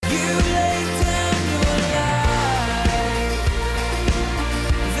You laid down your life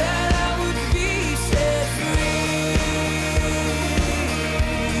that I would be set free.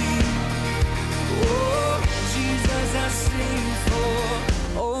 Oh, Jesus, I sing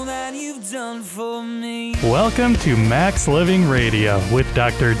for all that you've done for me. Welcome to Max Living Radio with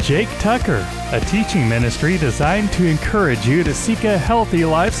Dr. Jake Tucker, a teaching ministry designed to encourage you to seek a healthy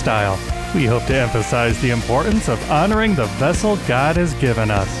lifestyle. We hope to emphasize the importance of honoring the vessel God has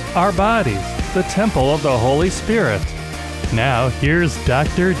given us, our bodies, the temple of the Holy Spirit. Now, here's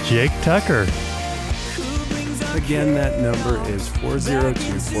Dr. Jake Tucker. Again, that number is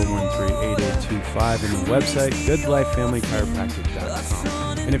 402-413-8825 and the website,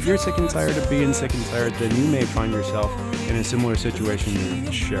 goodlifefamilychiropractic.com. And if you're sick and tired of being sick and tired, then you may find yourself in a similar situation to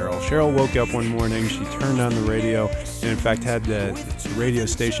Cheryl. Cheryl woke up one morning, she turned on the radio, and in fact had the radio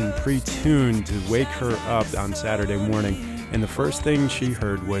station pre-tuned to wake her up on Saturday morning. And the first thing she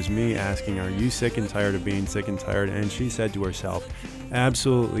heard was me asking, "Are you sick and tired of being sick and tired?" And she said to herself,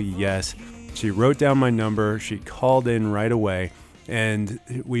 "Absolutely yes." She wrote down my number, she called in right away, and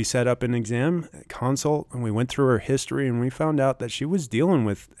we set up an exam consult, and we went through her history, and we found out that she was dealing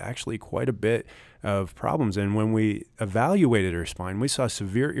with actually quite a bit of problems. And when we evaluated her spine, we saw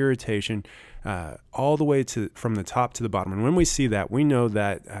severe irritation all the way from the top to the bottom. And when we see that, we know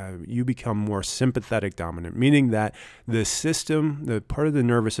that you become more sympathetic dominant, meaning that the system, the part of the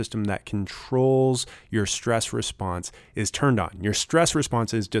nervous system that controls your stress response is turned on. Your stress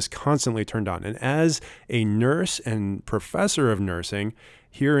response is just constantly turned on. And as a nurse and professor of nursing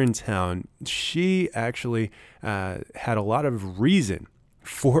here in town, she actually had a lot of reason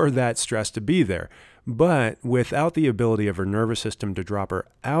for that stress to be there. But without the ability of her nervous system to drop her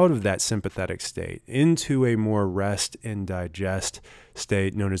out of that sympathetic state into a more rest and digest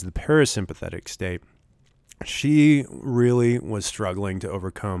state known as the parasympathetic state, she really was struggling to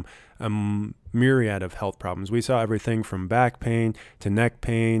overcome a myriad of health problems. We saw everything from back pain to neck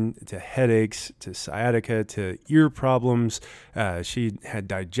pain to headaches to sciatica to ear problems. She had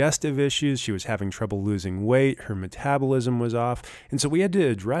digestive issues. She was having trouble losing weight. Her metabolism was off. And so we had to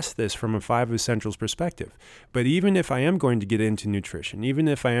address this from a 5 essentials perspective. But even if I am going to get into nutrition, even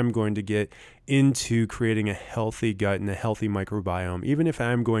if I am going to get into creating a healthy gut and a healthy microbiome, even if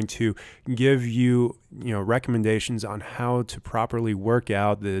I am going to give you, recommendations on how to properly work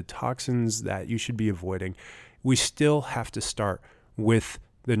out the toxins that you should be avoiding, we still have to start with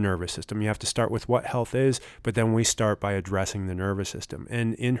the nervous system. You have to start with what health is, but then we start by addressing the nervous system.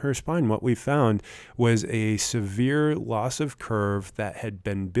 And in her spine, what we found was a severe loss of curve that had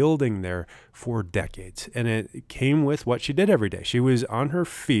been building there for decades. And it came with what she did every day. She was on her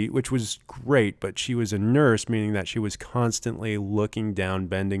feet, which was great, but she was a nurse, meaning that she was constantly looking down,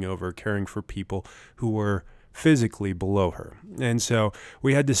 bending over, caring for people who were physically below her. And so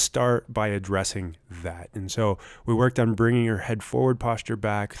we had to start by addressing that. And so we worked on bringing her head forward posture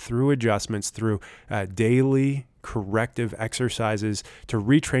back through adjustments, through daily corrective exercises to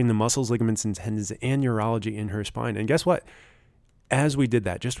retrain the muscles, ligaments, and tendons and neurology in her spine. And guess what? As we did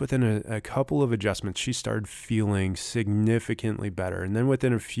that, just within a couple of adjustments, she started feeling significantly better. And then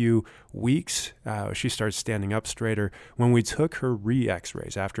within a few weeks, she started standing up straighter. When we took her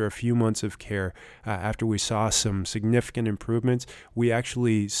re-x-rays after a few months of care, after we saw some significant improvements, we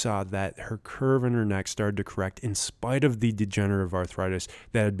actually saw that her curve in her neck started to correct in spite of the degenerative arthritis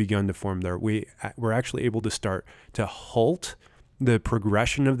that had begun to form there. We were actually able to start to halt the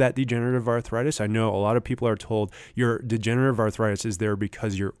progression of that degenerative arthritis. I know a lot of people are told your degenerative arthritis is there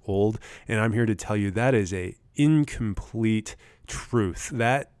because you're old, and I'm here to tell you that is a incomplete truth.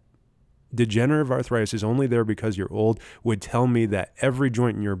 That degenerative arthritis is only there because you're old would tell me that every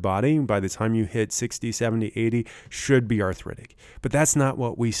joint in your body by the time you hit 60, 70, 80 should be arthritic. But that's not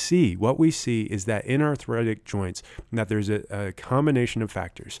what we see. What we see is that in arthritic joints, that there's a combination of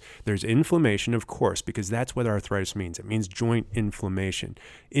factors. There's inflammation, of course, because that's what arthritis means. It means joint inflammation.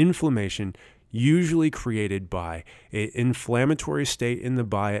 Inflammation usually created by an inflammatory state in the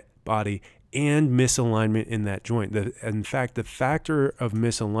body and misalignment in that joint. In fact, the factor of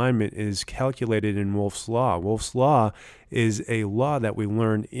misalignment is calculated in Wolff's Law. Wolff's Law is a law that we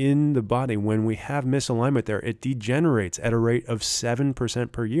learn in the body. When we have misalignment there, it degenerates at a rate of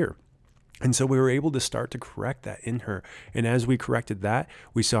 7% per year. And so we were able to start to correct that in her. And as we corrected that,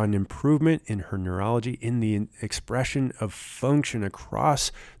 we saw an improvement in her neurology, in the expression of function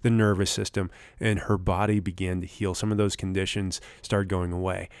across the nervous system, and her body began to heal. Some of those conditions started going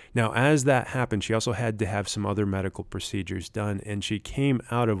away. Now, as that happened, she also had to have some other medical procedures done, and she came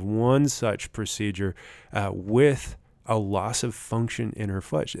out of one such procedure with a loss of function in her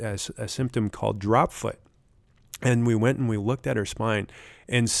foot, a symptom called drop foot. And we went and we looked at her spine,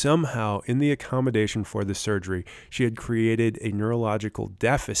 and somehow in the accommodation for the surgery, she had created a neurological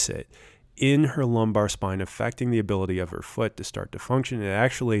deficit in her lumbar spine, affecting the ability of her foot to start to function. It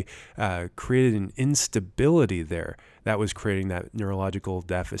actually created an instability there that was creating that neurological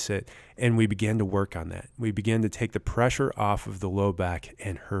deficit. And we began to work on that. We began to take the pressure off of the low back,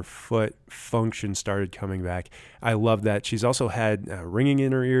 and her foot function started coming back. I love that. She's also had ringing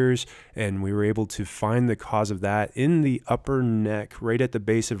in her ears, and we were able to find the cause of that in the upper neck, right at the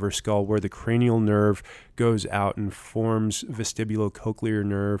base of her skull, where the cranial nerve goes out and forms vestibulocochlear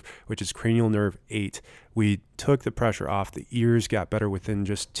nerve, which is cranial nerve 8. We took the pressure off. The ears got better within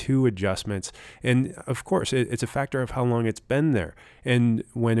just 2 adjustments. And of course, it's a factor of how long it's been there. And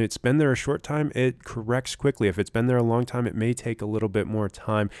when it's been there a short time, it corrects quickly. If it's been there a long time, it may take a little bit more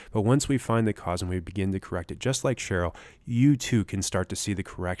time. But once we find the cause and we begin to correct it, just like Cheryl, you too can start to see the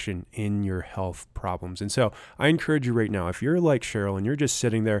correction in your health problems. And so I encourage you right now, if you're like Cheryl and you're just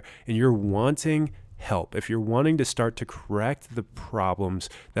sitting there and you're wanting help, if you're wanting to start to correct the problems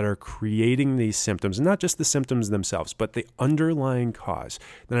that are creating these symptoms, and not just the symptoms themselves, but the underlying cause,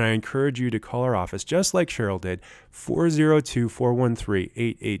 then I encourage you to call our office, just like Cheryl did,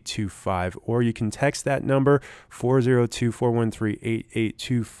 402-413-8825, or you can text that number,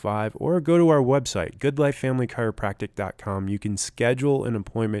 402-413-8825, or go to our website, goodlifefamilychiropractic.com. You can schedule an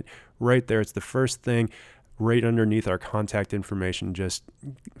appointment right there. It's the first thing right underneath our contact information. Just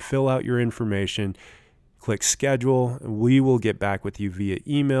fill out your information, click schedule. We will get back with you via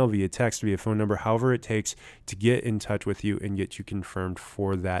email, via text, via phone number, however it takes to get in touch with you and get you confirmed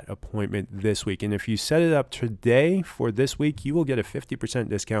for that appointment this week. And if you set it up today for this week, you will get a 50%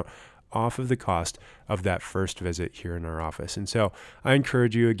 discount off of the cost of that first visit here in our office. And so I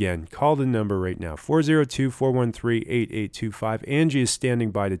encourage you, again, call the number right now, 402-413-8825. Angie is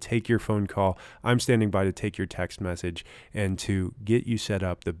standing by to take your phone call. I'm standing by to take your text message and to get you set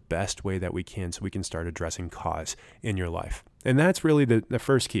up the best way that we can so we can start addressing cause in your life. And that's really the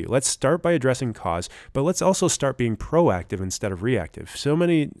first key. Let's start by addressing cause, but let's also start being proactive instead of reactive. So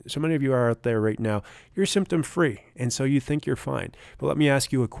many of you are out there right now, you're symptom free, and so you think you're fine. But let me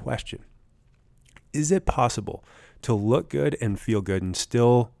ask you a question. Is it possible to look good and feel good and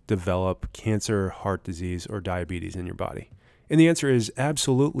still develop cancer, heart disease, or diabetes in your body? And the answer is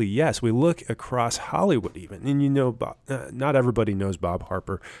absolutely yes. We look across Hollywood even, and you know, not everybody knows Bob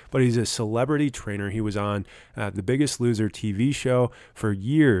Harper, but he's a celebrity trainer. He was on The Biggest Loser TV show for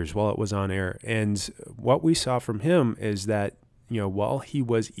years while it was on air. And what we saw from him is that, you know, while he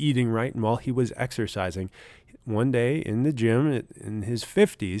was eating right and while he was exercising, one day in the gym in his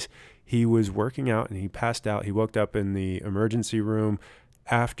 50s, he was working out and he passed out. He woke up in the emergency room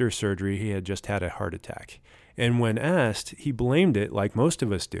after surgery. He had just had a heart attack. And when asked, he blamed it, like most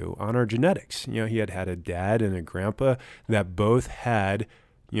of us do, on our genetics. You know, he had a dad and a grandpa that both had,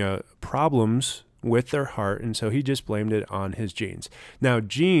 you know, problems with their heart. And so he just blamed it on his genes. Now,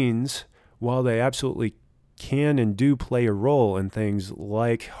 genes, while they absolutely can and do play a role in things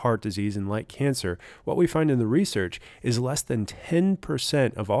like heart disease and like cancer, what we find in the research is less than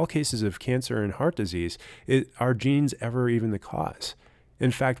 10% of all cases of cancer and heart disease are genes ever even the cause. In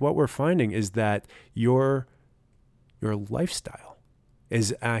fact, what we're finding is that your lifestyle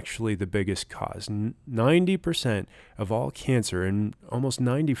is actually the biggest cause. 90% of all cancer and almost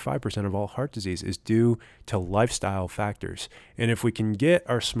 95% of all heart disease is due to lifestyle factors. And if we can get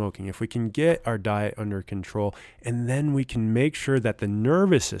our smoking, if we can get our diet under control, and then we can make sure that the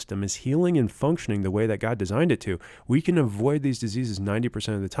nervous system is healing and functioning the way that God designed it to, we can avoid these diseases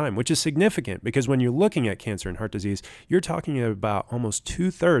 90% of the time, which is significant because when you're looking at cancer and heart disease, you're talking about almost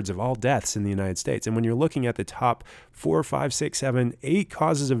 2/3 of all deaths in the United States. And when you're looking at the top 4, 5, 6, 7, 8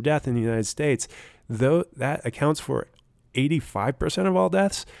 causes of death in the United States, though that accounts for 85% of all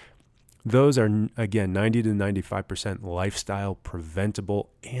deaths, those are, again, 90 to 95% lifestyle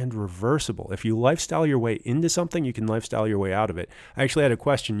preventable and reversible. If you lifestyle your way into something, you can lifestyle your way out of it. I actually had a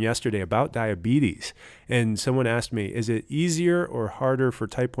question yesterday about diabetes, and someone asked me, is it easier or harder for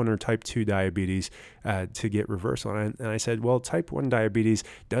type 1 or type 2 diabetes to get reversal? And I said, well, type 1 diabetes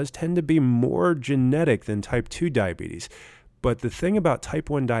does tend to be more genetic than type 2 diabetes. But the thing about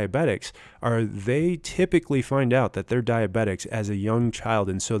type 1 diabetics are they typically find out that they're diabetics as a young child.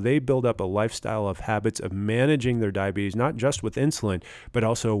 And so they build up a lifestyle of habits of managing their diabetes, not just with insulin, but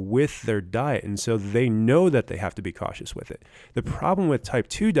also with their diet. And so they know that they have to be cautious with it. The problem with type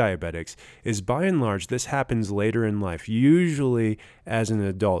 2 diabetics is by and large, this happens later in life, usually as an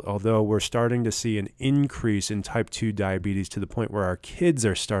adult, although we're starting to see an increase in type 2 diabetes to the point where our kids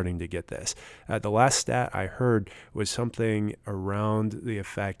are starting to get this. The last stat I heard was something something around the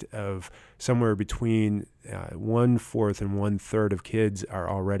effect of somewhere between 1/4 and 1/3 of kids are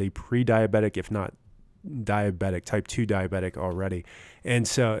already pre-diabetic, if not diabetic, type 2 diabetic already. And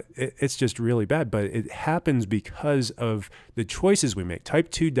so it's just really bad, but it happens because of the choices we make.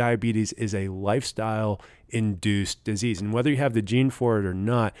 Type 2 diabetes is a lifestyle induced disease. And whether you have the gene for it or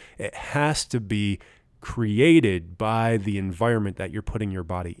not, it has to be created by the environment that you're putting your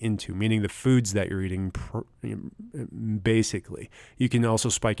body into, meaning the foods that you're eating, basically. You can also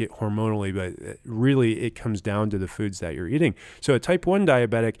spike it hormonally, but really it comes down to the foods that you're eating. So a type 1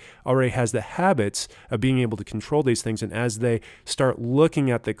 diabetic already has the habits of being able to control these things, and as they start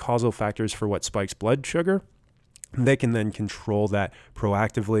looking at the causal factors for what spikes blood sugar, they can then control that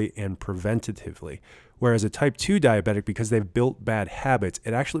proactively and preventatively. Whereas a type 2 diabetic, because they've built bad habits,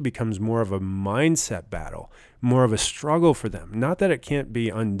 it actually becomes more of a mindset battle, more of a struggle for them. Not that it can't be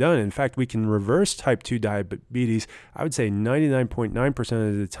undone. In fact, we can reverse type 2 diabetes, I would say 99.9%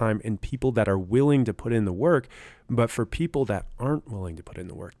 of the time, in people that are willing to put in the work. But for people that aren't willing to put in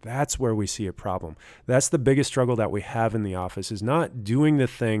the work, that's where we see a problem. That's the biggest struggle that we have in the office, is not doing the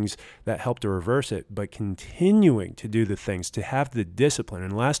things that help to reverse it, but continuing to do the things, to have the discipline.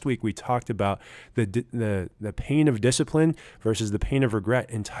 And last week we talked about the pain of discipline versus the pain of regret.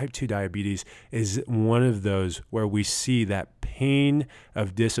 And type 2 diabetes is one of those where we see that pain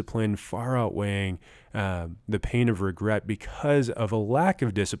of discipline far outweighing the pain of regret because of a lack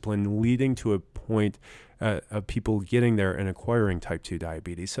of discipline, leading to a point of people getting there and acquiring type 2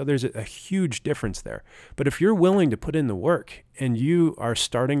 diabetes. So there's a huge difference there. But if you're willing to put in the work and you are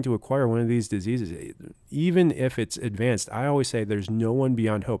starting to acquire one of these diseases, even if it's advanced, I always say there's no one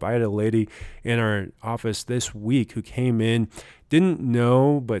beyond hope. I had a lady in our office this week who came in, didn't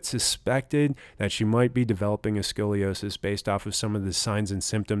know, but suspected that she might be developing a scoliosis based off of some of the signs and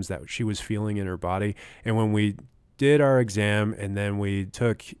symptoms that she was feeling in her body. And when we did our exam and then we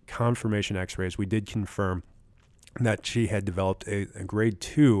took confirmation x-rays, we did confirm that she had developed a grade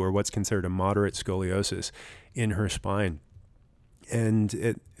 2, or what's considered a moderate scoliosis, in her spine. And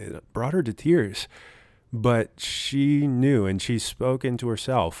it brought her to tears. But she knew, and she spoke into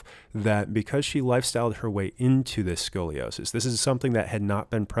herself, that because she lifestyled her way into this scoliosis, this is something that had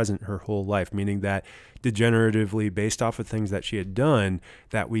not been present her whole life, meaning that degeneratively, based off of things that she had done,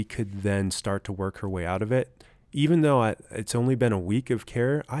 that we could then start to work her way out of it. Even though it's only been a week of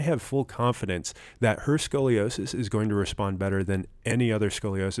care, I have full confidence that her scoliosis is going to respond better than any other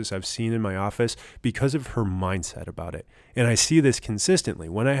scoliosis I've seen in my office because of her mindset about it. And I see this consistently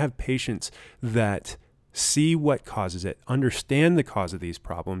when I have patients that see what causes it, understand the cause of these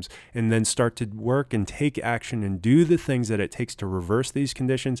problems, and then start to work and take action and do the things that it takes to reverse these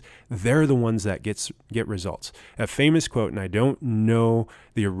conditions. They're the ones that get results. A famous quote, and I don't know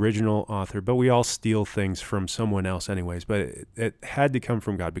the original author, but we all steal things from someone else anyways, but it had to come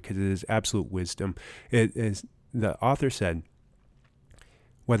from God because it is absolute wisdom. It is, the author said,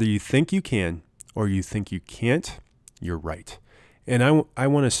 "Whether you think you can or you think you can't, you're right." And I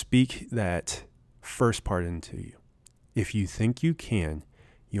want to speak that first part into you. If you think you can,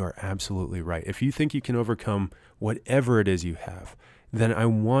 you are absolutely right. If you think you can overcome whatever it is you have, then I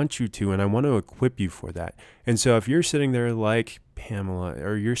want you to, and I want to equip you for that. And so if you're sitting there like Pamela,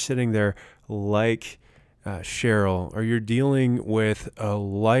 or you're sitting there like Cheryl, or you're dealing with a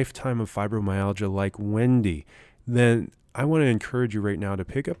lifetime of fibromyalgia like Wendy, then I want to encourage you right now to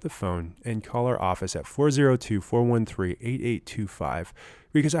pick up the phone and call our office at 402-413-8825,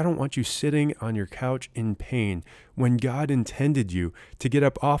 because I don't want you sitting on your couch in pain when God intended you to get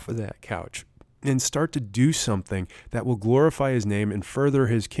up off of that couch and start to do something that will glorify His name and further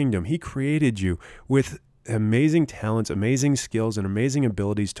His kingdom. He created you with amazing talents, amazing skills, and amazing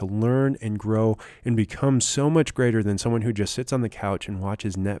abilities to learn and grow and become so much greater than someone who just sits on the couch and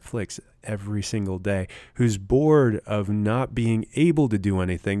watches Netflix every single day, who's bored of not being able to do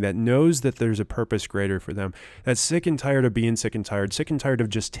anything, that knows that there's a purpose greater for them, that's sick and tired of being sick and tired of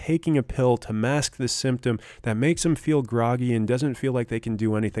just taking a pill to mask the symptom that makes them feel groggy and doesn't feel like they can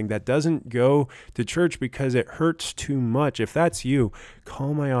do anything, that doesn't go to church because it hurts too much. If that's you,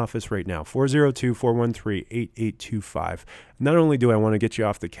 call my office right now, 402-413-8825. Not only do I want to get you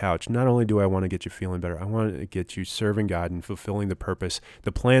off the couch, not only do I want to get you feeling better, I want to get you serving God and fulfilling the purpose,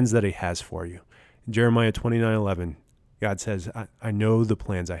 the plans that He has for you. In Jeremiah 29:11, God says, I know the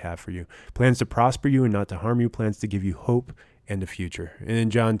plans I have for you, plans to prosper you and not to harm you, plans to give you hope and a future. And in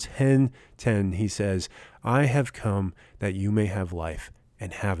John 10:10, He says, I have come that you may have life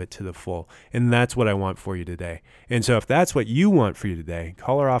and have it to the full. And that's what I want for you today. And so if that's what you want for you today,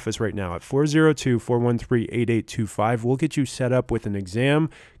 call our office right now at 402-413-8825. We'll get you set up with an exam,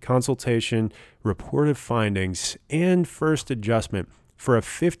 consultation, report of findings, and first adjustment for a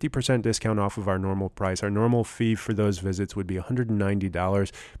 50% discount off of our normal price. Our normal fee for those visits would be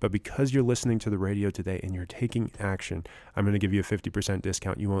 $190, but because you're listening to the radio today and you're taking action, I'm going to give you a 50%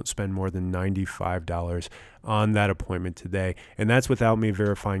 discount. You won't spend more than $95 on that appointment today, and that's without me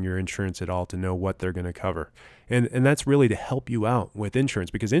verifying your insurance at all to know what they're going to cover. And that's really to help you out with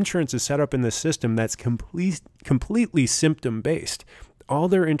insurance, because insurance is set up in this system that's completely symptom-based. All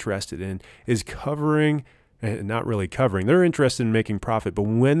they're interested in is covering, not really covering, they're interested in making profit, but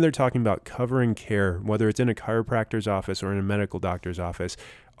when they're talking about covering care, whether it's in a chiropractor's office or in a medical doctor's office,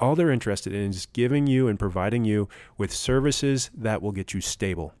 all they're interested in is giving you and providing you with services that will get you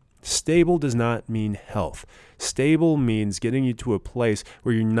stable. Stable does not mean health. Stable means getting you to a place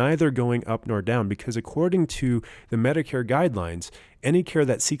where you're neither going up nor down, because according to the Medicare guidelines, any care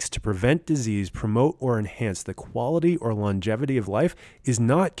that seeks to prevent disease, promote, or enhance the quality or longevity of life is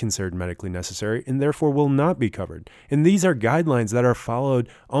not considered medically necessary and therefore will not be covered. And these are guidelines that are followed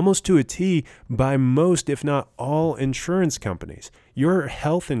almost to a T by most, if not all, insurance companies. Your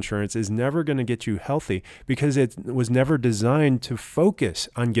health insurance is never going to get you healthy because it was never designed to focus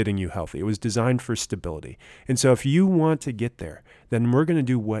on getting you healthy. It was designed for stability. And so if you want to get there, then we're going to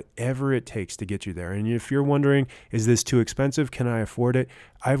do whatever it takes to get you there. And if you're wondering, is this too expensive? Can I afford it?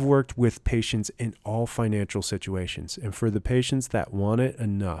 I've worked with patients in all financial situations. And for the patients that want it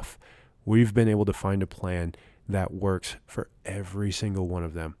enough, we've been able to find a plan that works for every single one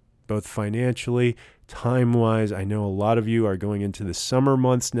of them, both financially, time-wise. I know a lot of you are going into the summer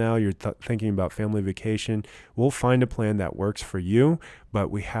months now. You're thinking about family vacation. We'll find a plan that works for you,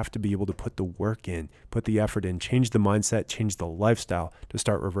 but we have to be able to put the work in, put the effort in, change the mindset, change the lifestyle to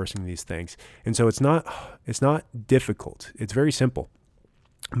start reversing these things. And so it's not difficult. It's very simple,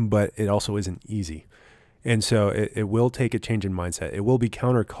 but it also isn't easy. And so it will take a change in mindset. It will be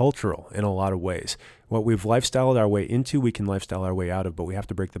countercultural in a lot of ways. What we've lifestyled our way into, we can lifestyle our way out of, but we have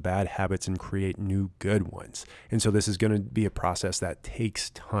to break the bad habits and create new good ones. And so this is going to be a process that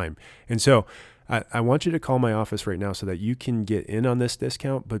takes time. And so I want you to call my office right now so that you can get in on this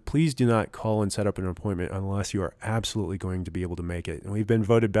discount, but please do not call and set up an appointment unless you are absolutely going to be able to make it. And we've been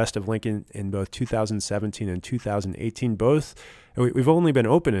voted Best of Lincoln in both 2017 and 2018. We've only been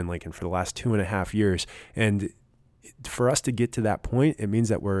open in Lincoln for the last 2.5 years. And for us to get to that point, it means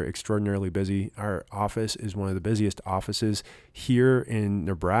that we're extraordinarily busy. Our office is one of the busiest offices here in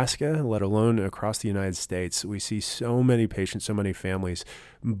Nebraska, let alone across the United States. We see so many patients, so many families.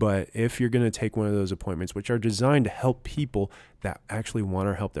 But if you're going to take one of those appointments, which are designed to help people that actually want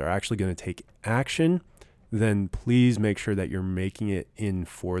our help, they're actually going to take action, then please make sure that you're making it in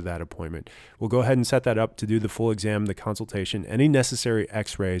for that appointment. We'll go ahead and set that up to do the full exam, the consultation, any necessary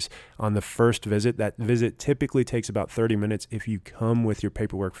x-rays on the first visit. That visit typically takes about 30 minutes if you come with your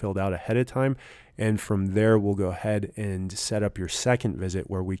paperwork filled out ahead of time. And from there, we'll go ahead and set up your second visit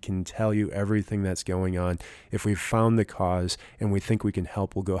where we can tell you everything that's going on. If we've found the cause and we think we can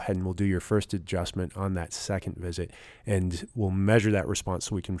help, we'll go ahead and we'll do your first adjustment on that second visit. And we'll measure that response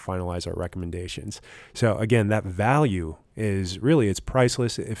so we can finalize our recommendations. So again, that value is really, it's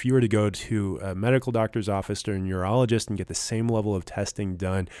priceless. If you were to go to a medical doctor's office or a neurologist and get the same level of testing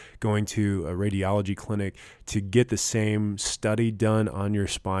done, going to a radiology clinic to get the same study done on your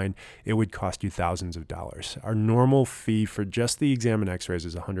spine, it would cost you thousands of dollars. Our normal fee for just the exam and x-rays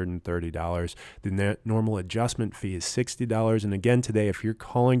is $130. The normal adjustment fee is $60. And again, today, if you're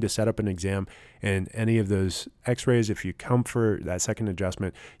calling to set up an exam and any of those x-rays, if you come for that second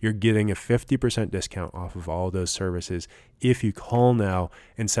adjustment, you're getting a 50% discount off of all of those services if you call now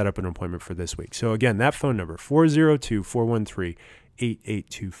and set up an appointment for this week. So again, that phone number,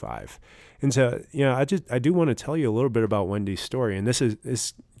 402-413-8825. And so, I do want to tell you a little bit about Wendy's story. And this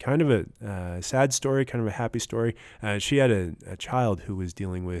is kind of a sad story, kind of a happy story. She had a child who was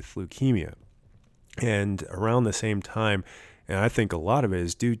dealing with leukemia. And around the same time, and I think a lot of it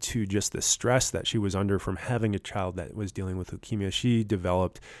is due to just the stress that she was under from having a child that was dealing with leukemia. She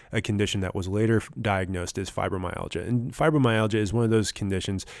developed a condition that was later diagnosed as fibromyalgia. And fibromyalgia is one of those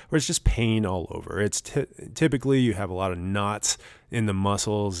conditions where it's just pain all over. It's typically you have a lot of knots in the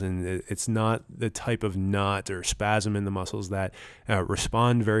muscles, and it's not the type of knot or spasm in the muscles that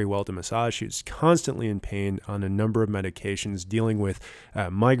respond very well to massage. She's constantly in pain on a number of medications, dealing with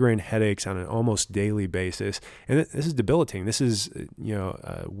migraine headaches on an almost daily basis. And this is debilitating. This is,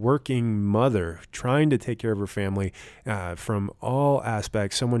 a working mother trying to take care of her family from all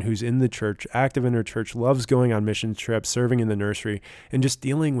aspects, someone who's in the church, active in her church, loves going on mission trips, serving in the nursery, and just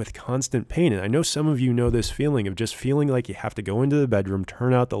dealing with constant pain. And I know some of you know this feeling of just feeling like you have to go into the bedroom,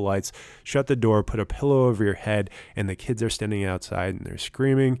 turn out the lights, shut the door, put a pillow over your head, and the kids are standing outside and they're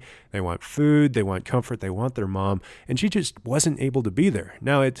screaming. They want food, they want comfort, they want their mom, and she just wasn't able to be there.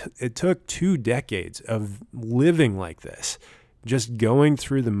 Now, it took 2 decades of living like this, just going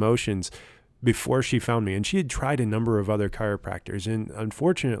through the motions before she found me. And she had tried a number of other chiropractors, and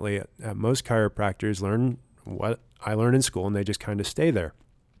unfortunately, most chiropractors learn what I learned in school, and they just kind of stay there.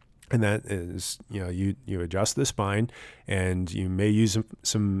 And that is, you adjust the spine, and you may use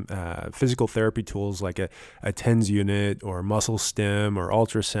some physical therapy tools like a TENS unit or muscle stim or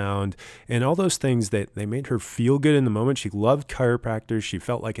ultrasound, and all those things that they made her feel good in the moment. She loved chiropractors. She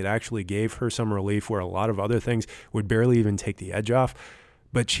felt like it actually gave her some relief where a lot of other things would barely even take the edge off.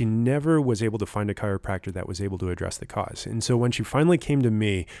 But she never was able to find a chiropractor that was able to address the cause. And so when she finally came to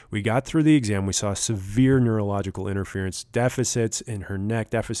me, we got through the exam. We saw severe neurological interference, deficits in her neck,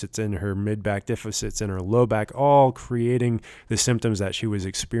 deficits in her mid-back, deficits in her low back, all creating the symptoms that she was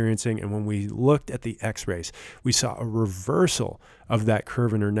experiencing. And when we looked at the x-rays, we saw a reversal of that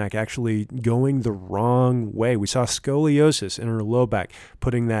curve in her neck actually going the wrong way. We saw scoliosis in her low back,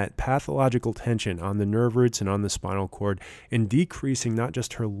 putting that pathological tension on the nerve roots and on the spinal cord, and decreasing not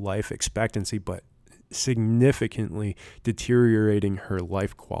just her life expectancy, but significantly deteriorating her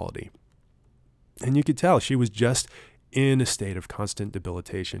life quality. And you could tell she was just in a state of constant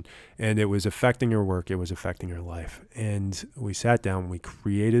debilitation, and it was affecting her work, it was affecting her life. And we sat down, we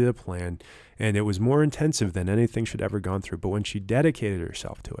created a plan, and it was more intensive than anything she'd ever gone through. But when she dedicated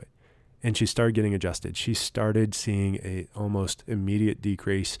herself to it and she started getting adjusted, she started seeing a almost immediate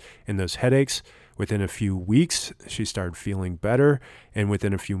decrease in those headaches. Within a few weeks, she started feeling better, and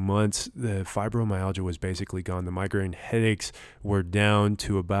within a few months, the fibromyalgia was basically gone. The migraine headaches were down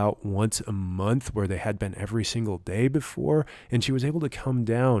to about once a month, where they had been every single day before, and she was able to come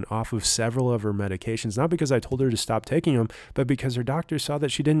down off of several of her medications, not because I told her to stop taking them, but because her doctor saw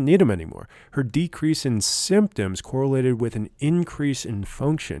that she didn't need them anymore. Her decrease in symptoms correlated with an increase in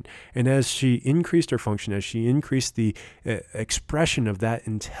function, and as she increased her function, as she increased the expression of that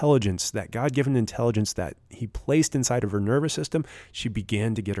intelligence, that God-given intelligence that he placed inside of her nervous system, she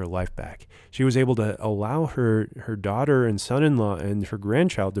began to get her life back. She was able to allow her daughter and son-in-law and her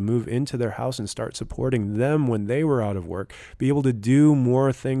grandchild to move into their house and start supporting them when they were out of work, be able to do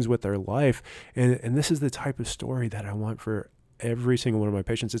more things with their life. And this is the type of story that I want for every single one of my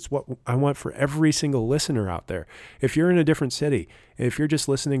patients. It's what I want for every single listener out there. If you're in a different city, if you're just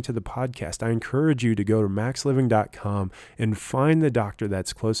listening to the podcast, I encourage you to go to maxliving.com and find the doctor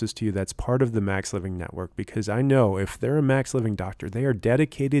that's closest to you, that's part of the Max Living Network, because I know if they're a Max Living doctor, they are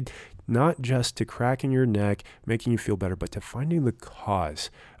dedicated not just to cracking your neck, making you feel better, but to finding the cause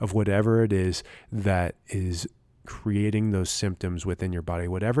of whatever it is that is creating those symptoms within your body,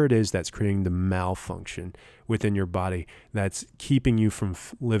 whatever it is that's creating the malfunction within your body that's keeping you from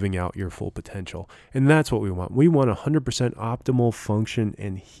living out your full potential. And that's what we want. We want 100% optimal function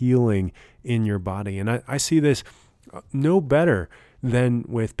and healing in your body. And I see this no better than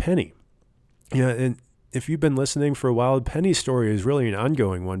with Penny. And if you've been listening for a while, Penny's story is really an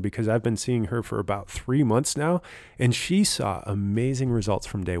ongoing one, because I've been seeing her for about 3 months now, and she saw amazing results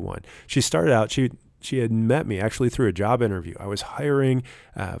from day one. She started out, she had met me actually through a job interview. I was hiring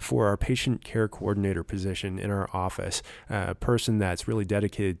for our patient care coordinator position in our office, a person that's really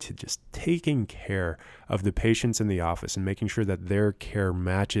dedicated to just taking care of the patients in the office and making sure that their care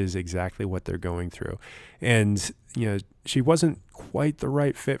matches exactly what they're going through. And, she wasn't quite the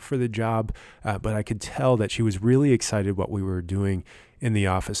right fit for the job, but I could tell that she was really excited what we were doing in the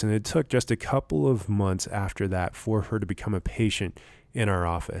office. And it took just a couple of months after that for her to become a patient in our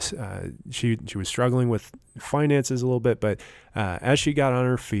office. She was struggling with finances a little bit, but as she got on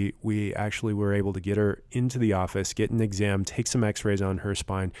her feet, we actually were able to get her into the office, get an exam, take some x-rays on her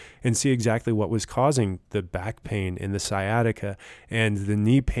spine, and see exactly what was causing the back pain and the sciatica and the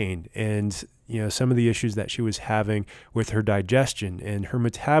knee pain, and some of the issues that she was having with her digestion, and her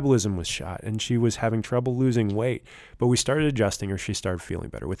metabolism was shot, and she was having trouble losing weight. But we started adjusting her. She started feeling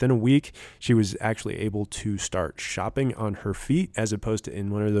better. Within a week, she was actually able to start shopping on her feet, as opposed to in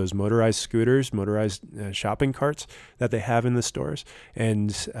one of those motorized scooters, motorized shopping carts that they have in the stores,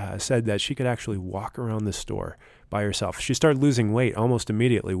 and said that she could actually walk around the store by herself. She started losing weight almost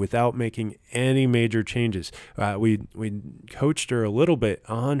immediately without making any major changes. We coached her a little bit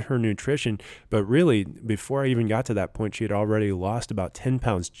on her nutrition, but really, before I even got to that point, she had already lost about 10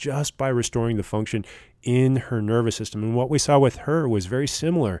 pounds just by restoring the function in her nervous system. And what we saw with her was very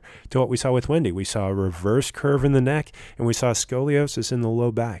similar to what we saw with Wendy. We saw a reverse curve in the neck, and we saw scoliosis in the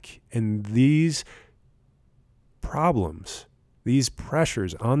low back. And these problems, these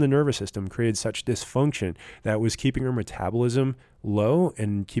pressures on the nervous system created such dysfunction that was keeping her metabolism low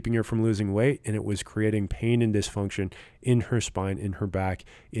and keeping her from losing weight, and it was creating pain and dysfunction in her spine, in her back,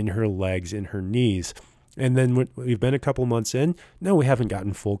 in her legs, in her knees. And then we've been a couple months in. No, we haven't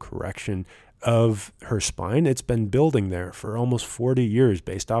gotten full correction of her spine. It's been building there for almost 40 years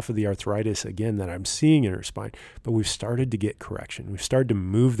based off of the arthritis, again, that I'm seeing in her spine. But we've started to get correction. We've started to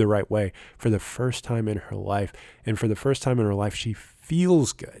move the right way for the first time in her life. And for the first time in her life, she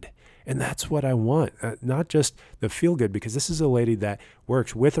feels good. And that's what I want, not just the feel good, because this is a lady that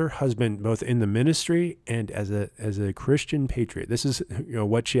works with her husband both in the ministry and as a Christian patriot. This is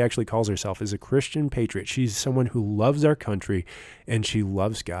what she actually calls herself, is a Christian patriot. She's someone who loves our country and she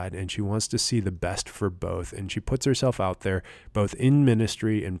loves God and she wants to see the best for both. And she puts herself out there both in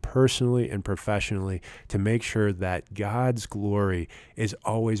ministry and personally and professionally to make sure that God's glory is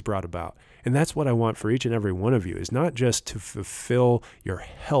always brought about. And that's what I want for each and every one of you, is not just to fulfill your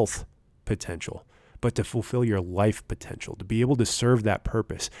health potential, but to fulfill your life potential, to be able to serve that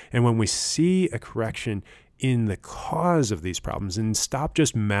purpose. And when we see a correction in the cause of these problems, and stop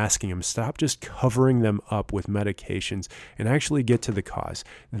just masking them, stop just covering them up with medications, and actually get to the cause,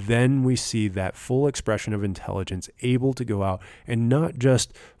 then we see that full expression of intelligence able to go out and not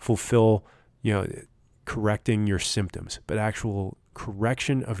just fulfill, correcting your symptoms, but actual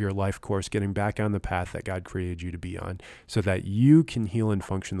correction of your life course, getting back on the path that God created you to be on, so that you can heal and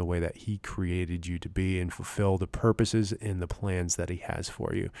function the way that He created you to be and fulfill the purposes and the plans that He has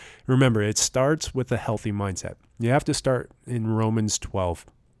for you. Remember, it starts with a healthy mindset. You have to start in Romans 12.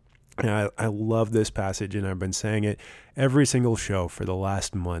 And I love this passage, and I've been saying it every single show for the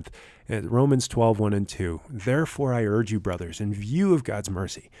last month. Romans 12, 1 and 2. Therefore, I urge you, brothers, in view of God's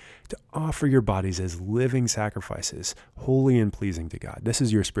mercy, to offer your bodies as living sacrifices, holy and pleasing to God. This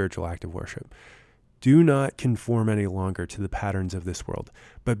is your spiritual act of worship. Do not conform any longer to the patterns of this world,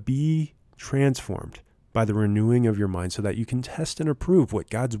 but be transformed by the renewing of your mind, so that you can test and approve what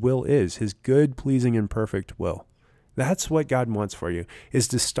God's will is, His good, pleasing, and perfect will. That's what God wants for you, is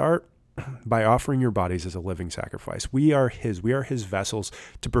to start by offering your bodies as a living sacrifice. We are His vessels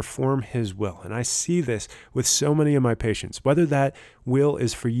to perform His will. And I see this with so many of my patients, whether that will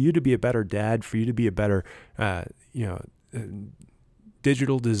is for you to be a better dad, for you to be a better,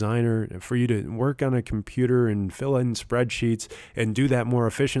 digital designer, for you to work on a computer and fill in spreadsheets and do that more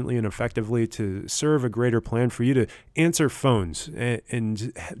efficiently and effectively to serve a greater plan, for you to answer phones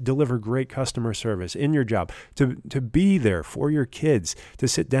and deliver great customer service in your job, to be there for your kids, to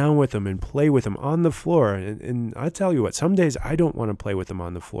sit down with them and play with them on the floor. And I tell you what, some days I don't want to play with them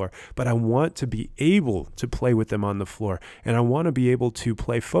on the floor, but I want to be able to play with them on the floor. And I want to be able to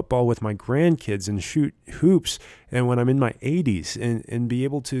play football with my grandkids and shoot hoops. And when I'm in my 80s and be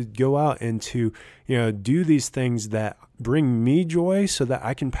able to go out and to, do these things that bring me joy, so that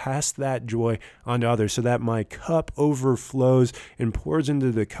I can pass that joy on to others, so that my cup overflows and pours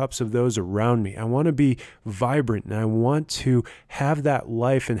into the cups of those around me. I want to be vibrant, and I want to have that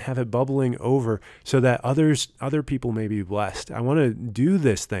life and have it bubbling over so that other people may be blessed. I want to do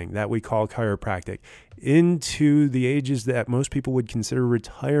this thing that we call chiropractic into the ages that most people would consider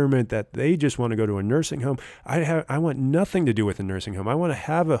retirement, that they just want to go to a nursing home. I want nothing to do with a nursing home. I want to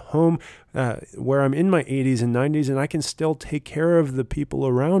have a home where I'm in my 80s and 90s and I can still take care of the people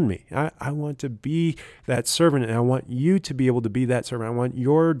around me. I want to be that servant, and I want you to be able to be that servant. I want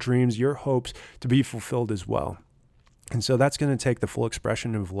your dreams, your hopes to be fulfilled as well. And so that's going to take the full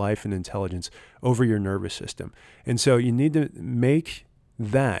expression of life and intelligence over your nervous system. And so you need to making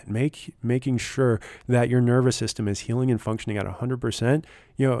sure that your nervous system is healing and functioning at 100%,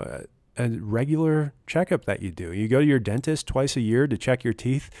 a regular checkup that you do. You go to your dentist twice a year to check your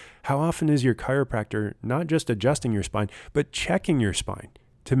teeth. How often is your chiropractor not just adjusting your spine, but checking your spine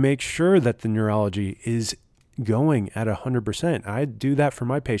to make sure that the neurology is going at 100%. I do that for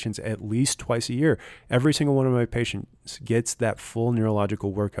my patients at least twice a year. Every single one of my patients gets that full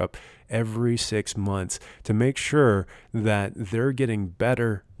neurological workup every 6 months to make sure that they're getting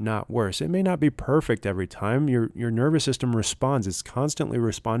better, not worse. It may not be perfect every time. Your nervous system responds. It's constantly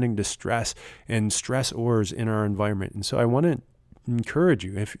responding to stress and stressors in our environment. And so I want to encourage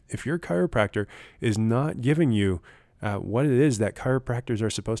you, if your chiropractor is not giving you what it is that chiropractors are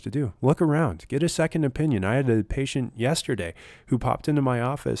supposed to do. Look around, get a second opinion. I had a patient yesterday who popped into my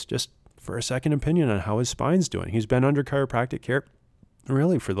office just for a second opinion on how his spine's doing. He's been under chiropractic care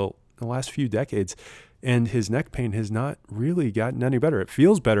really for the last few decades, and his neck pain has not really gotten any better. It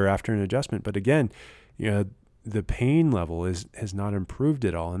feels better after an adjustment, but again, the pain level has not improved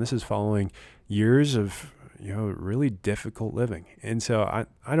at all. And this is following years of really difficult living. And so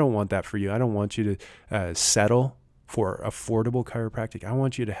I don't want that for you. I don't want you to settle for affordable chiropractic. I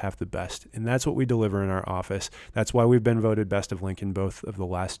want you to have the best. And that's what we deliver in our office. That's why we've been voted Best of Lincoln both of the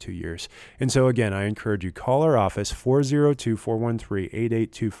last 2 years. And so again, I encourage you, call our office,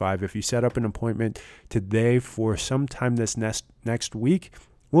 402-413-8825. If you set up an appointment today for sometime this next week,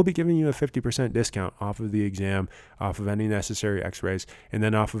 we'll be giving you a 50% discount off of the exam, off of any necessary x-rays, and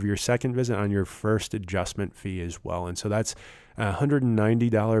then off of your second visit on your first adjustment fee as well. And so that's a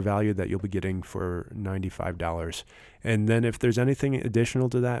 $190 value that you'll be getting for $95. And then if there's anything additional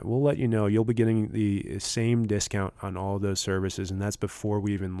to that, we'll let you know. You'll be getting the same discount on all of those services, and that's before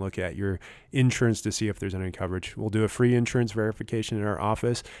we even look at your insurance to see if there's any coverage. We'll do a free insurance verification in our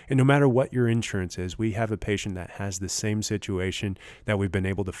office, and no matter what your insurance is, we have a patient that has the same situation that we've been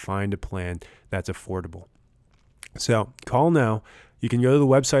able to find a plan that's affordable. So call now. You can go to the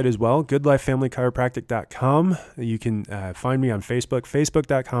website as well, goodlifefamilychiropractic.com. You can find me on Facebook,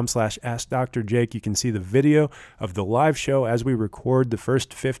 facebook.com/AskDrJake. You can see the video of the live show as we record the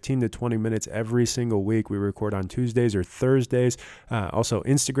first 15 to 20 minutes every single week. We record on Tuesdays or Thursdays. Also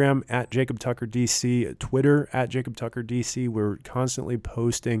Instagram @JacobTuckerDC, Twitter @JacobTuckerDC. We're constantly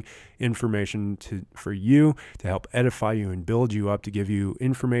posting information for you to help edify you and build you up, to give you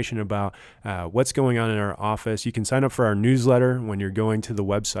information about what's going on in our office. You can sign up for our newsletter when you're going to the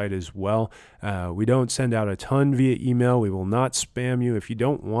website as well. We don't send out a ton via email. We will not spam you. If you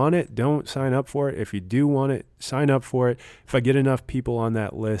don't want it, don't sign up for it. If you do want it, sign up for it. If I get enough people on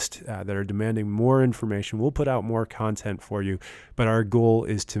that list that are demanding more information, we'll put out more content for you. But our goal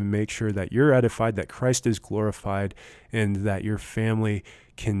is to make sure that you're edified, that Christ is glorified, and that your family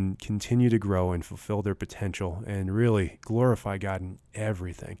can continue to grow and fulfill their potential and really glorify God in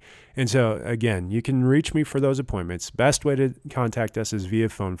everything. And so, again, you can reach me for those appointments. Best way to contact us is via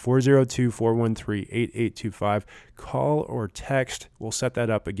phone, 402-413-8825. Call or text. We'll set that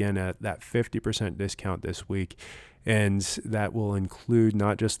up again at that 50% discount this week. And that will include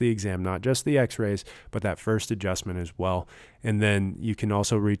not just the exam, not just the x-rays, but that first adjustment as well. And then you can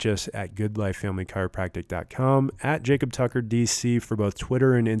also reach us at goodlifefamilychiropractic.com, @JacobTuckerDC for both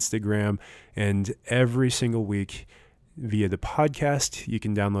Twitter and Instagram. And every single week via the podcast, you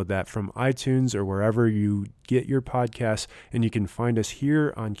can download that from iTunes or wherever you get your podcasts. And you can find us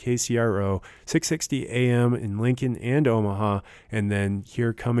here on KCRO 660 AM in Lincoln and Omaha. And then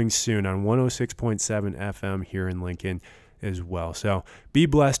here coming soon on 106.7 FM here in Lincoln as well. So be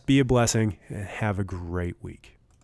blessed, be a blessing, and have a great week.